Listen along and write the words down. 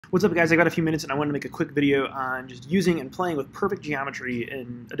What's up, guys? I got a few minutes and I wanted to make a quick video on just using and playing with perfect geometry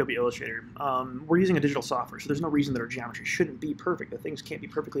in Adobe Illustrator. We're using a digital software, so there's no reason that our geometry shouldn't be perfect, that things can't be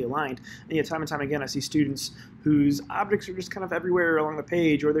perfectly aligned. And yet time and time again I see students whose objects are just kind of everywhere along the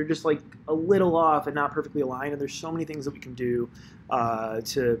page, or they're just like a little off and not perfectly aligned, and there's so many things that we can do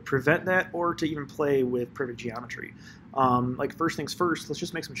to prevent that, or to even play with perfect geometry. Like first things first, let's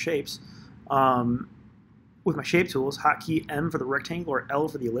just make some shapes. With my shape tools, hotkey M for the rectangle or L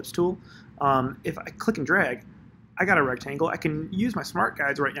for the ellipse tool. If I click and drag, I got a rectangle. I can use my smart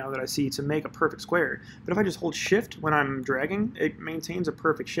guides right now that I see to make a perfect square. But if I just hold shift when I'm dragging, it maintains a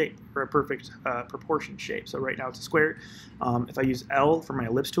perfect shape, or a perfect proportion shape. So right now it's a square. If I use L for my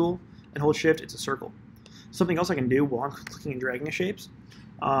ellipse tool and hold shift, it's a circle. Something else I can do while I'm clicking and dragging the shapes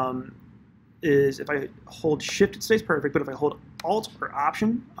is if I hold shift, it stays perfect. But if I hold Alt or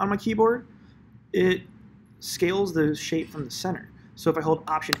Option on my keyboard, it scales the shape from the center. So if I hold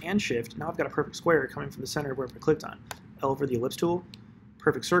Option and Shift, now I've got a perfect square coming from the center of wherever I clicked on. L for the ellipse tool,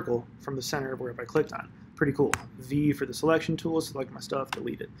 perfect circle from the center of wherever I clicked on. Pretty cool. V for the selection tool, select my stuff,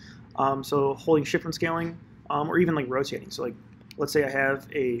 delete it. So holding Shift when scaling, or even like rotating. So like, let's say I have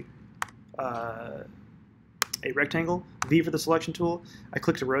a rectangle, V for the selection tool, I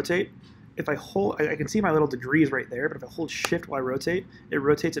click to rotate. If I hold, I can see my little degrees right there, but if I hold shift while I rotate, it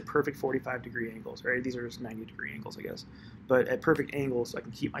rotates at perfect 45-degree angles, right? These are just 90-degree angles, I guess. But at perfect angles, I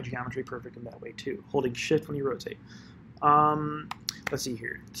can keep my geometry perfect in that way too, holding shift when you rotate. Let's see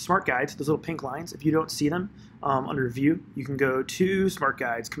here. Smart guides, those little pink lines, if you don't see them, under view, you can go to smart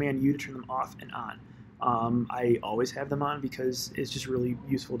guides, command U to turn them off and on. I always have them on because it's just really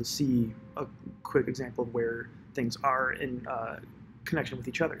useful to see a quick example of where things are in connection with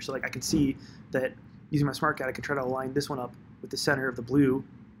each other. So like I can see that using my smart guide, I can try to align this one up with the center of the blue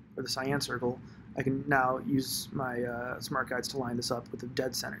or the cyan circle. I can now use my smart guides to line this up with the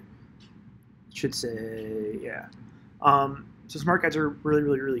dead center. It should say, yeah. So smart guides are really,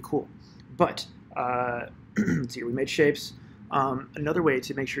 really, really cool. But let's see, we made shapes. Another way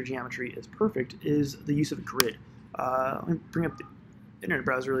to make sure geometry is perfect is the use of a grid. Let me bring up the internet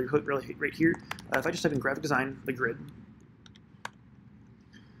browser really right here. If I just type in graphic design, the grid.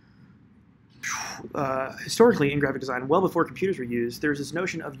 Historically in graphic design, well before computers were used, there's this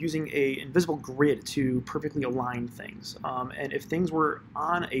notion of using an invisible grid to perfectly align things. And if things were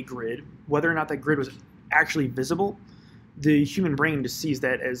on a grid, whether or not that grid was actually visible, the human brain just sees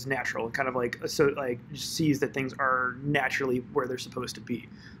that as natural, kind of like just sees that things are naturally where they're supposed to be.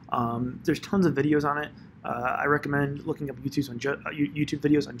 There's tons of videos on it. I recommend looking up YouTube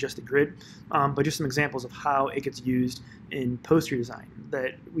videos on just the grid, but just some examples of how it gets used in poster design,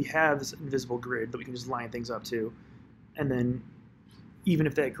 that we have this invisible grid that we can just line things up to, and then even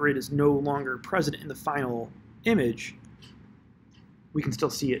if that grid is no longer present in the final image, we can still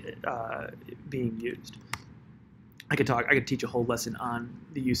see it being used. I could teach a whole lesson on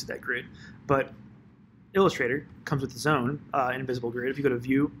the use of that grid, but Illustrator comes with its own invisible grid. If you go to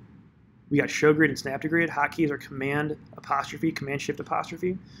View, we got Show Grid and Snap to Grid. Hotkeys are Command apostrophe, Command Shift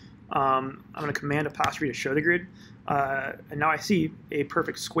apostrophe. I'm going to Command apostrophe to show the grid, and now I see a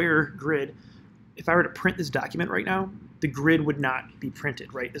perfect square grid. If I were to print this document right now, the grid would not be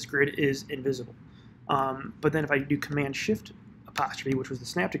printed, right? This grid is invisible. But then if I do Command Shift apostrophe, which was the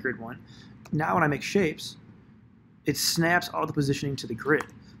Snap to Grid one, now when I make shapes, it snaps all the positioning to the grid.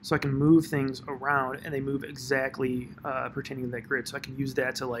 So I can move things around, and they move exactly pertaining to that grid. So I can use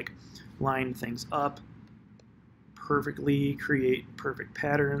that to like line things up perfectly, create perfect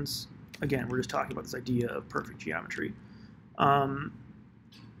patterns. Again, we're just talking about this idea of perfect geometry. So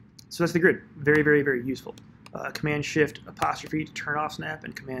that's the grid. Very, very, very useful. Command Shift apostrophe to turn off snap,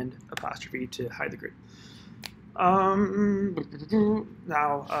 and Command apostrophe to hide the grid.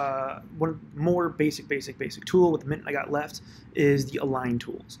 Now, one more basic tool with the minute I got left is the align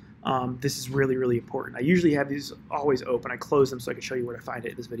tools. This is really, really important. I usually have these always open. I close them so I can show you where to find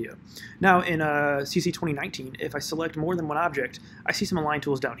it in this video. Now, in CC 2019, if I select more than one object, I see some align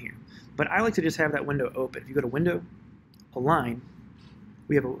tools down here. But I like to just have that window open. If you go to Window, Align,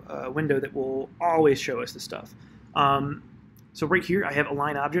 we have a window that will always show us this stuff. So right here, I have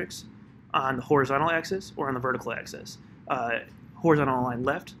align objects on the horizontal axis or on the vertical axis. Horizontal align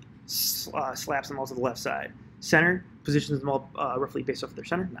left slaps them all to the left side. Center positions them all roughly based off of their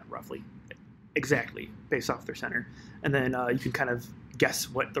center. Not roughly, exactly based off their center. And then you can kind of guess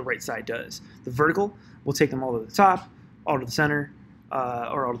what the right side does. The vertical will take them all to the top, all to the center,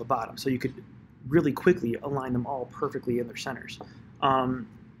 or all to the bottom. So you could really quickly align them all perfectly in their centers.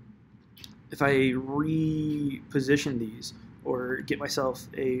 If I reposition these, or get myself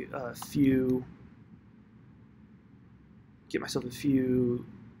a few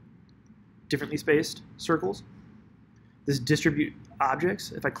differently spaced circles. This distribute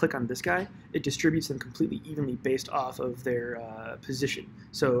objects, if I click on this guy, it distributes them completely evenly based off of their position.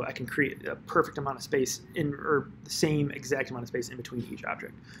 So I can create a perfect amount of space or the same exact amount of space in between each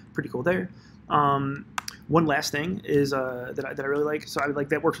object. Pretty cool there. One last thing is that I really like, so I like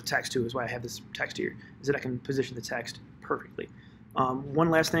that works with text too, is why I have this text here, is that I can position the text perfectly. One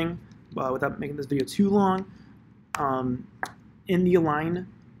last thing, without making this video too long, in the align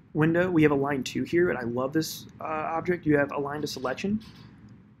window, we have align to here, and I love this object. You have align to selection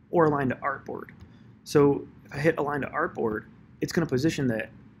or align to artboard. So if I hit align to artboard, it's going to position that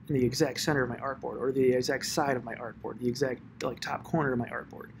in the exact center of my artboard, or the exact side of my artboard, the exact top corner of my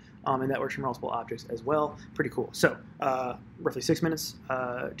artboard. And that works for multiple objects as well. Pretty cool. So roughly 6 minutes,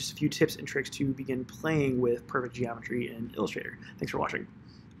 just a few tips and tricks to begin playing with perfect geometry in Illustrator. Thanks for watching.